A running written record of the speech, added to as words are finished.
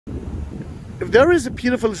if there is a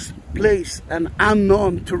beautiful place, an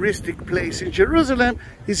unknown touristic place in Jerusalem,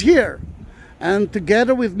 is here. And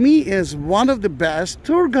together with me is one of the best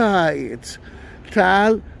tour guides,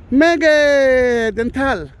 Tal Megged. And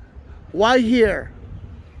Tal, why here?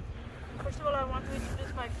 First of all, I want to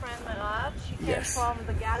introduce my friend Mirat. She came from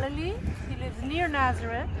the Galilee. She lives near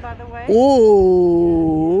Nazareth, by the way.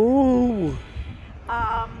 Oh.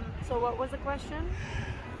 So what was the question?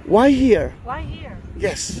 Why here? Why here?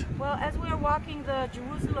 Yes. Well, as we are walking the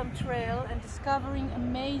Jerusalem Trail and discovering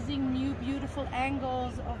amazing new beautiful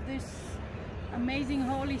angles of this amazing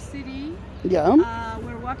holy city,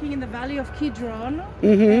 we're walking in the valley of Kidron,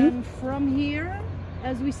 and from here,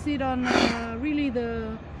 as we sit on really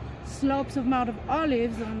the slopes of Mount of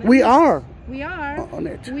Olives, we are on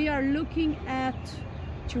it. We are looking at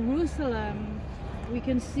Jerusalem. We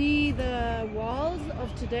can see the walls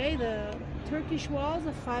of today, the Turkish walls,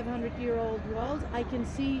 the 500-year-old walls.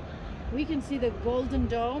 We can see the Golden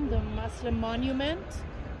Dome, the Muslim monument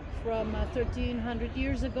from 1300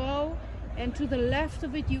 years ago. And to the left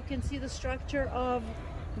of it, you can see the structure of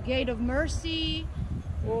Gate of Mercy,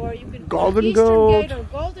 or you can call it Eastern Gate or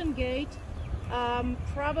Golden Gate.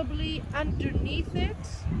 Probably underneath it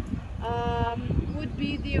would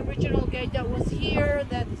be the original gate that was here,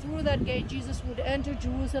 that through that gate Jesus would enter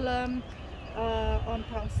Jerusalem on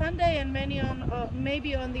Palm Sunday, and maybe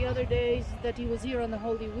on the other days that he was here on the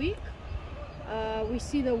Holy Week. We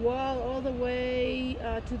see the wall all the way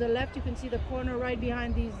to the left. You can see the corner right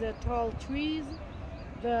behind these tall trees.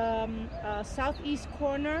 The southeast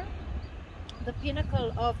corner, the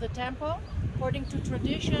pinnacle of the temple. According to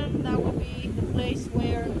tradition, that would be the place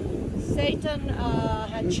where Satan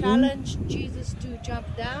had challenged Jesus to jump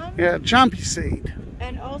down. Yeah, jump, he said.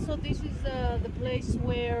 And also this is the place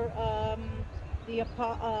where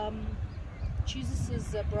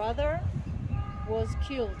Jesus' brother was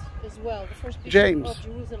killed as well, the first bishop of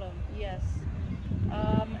Jerusalem. Yes.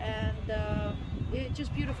 It's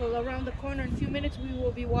just beautiful. Around the corner in a few minutes we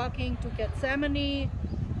will be walking to Gethsemane,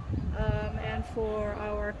 and for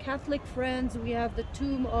our Catholic friends we have the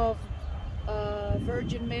tomb of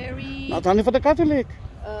Virgin Mary. Not only for the Catholic,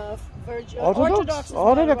 Orthodox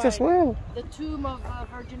as well. The tomb of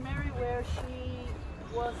Virgin Mary, where she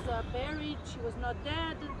was buried. She was not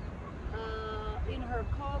dead, in her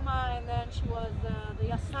coma, and then she was the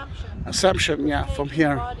Assumption. Yeah, from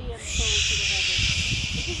here.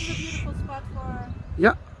 This is a beautiful spot for...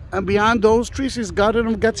 Yeah, and beyond those trees is Garden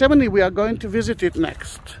of Gethsemane. We are going to visit it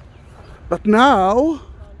next. But now,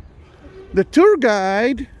 the tour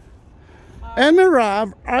guide and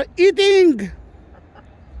Mirav are eating.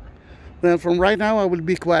 Then from right now I will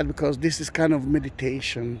be quiet because this is kind of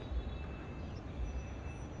meditation.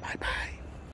 Bye-bye.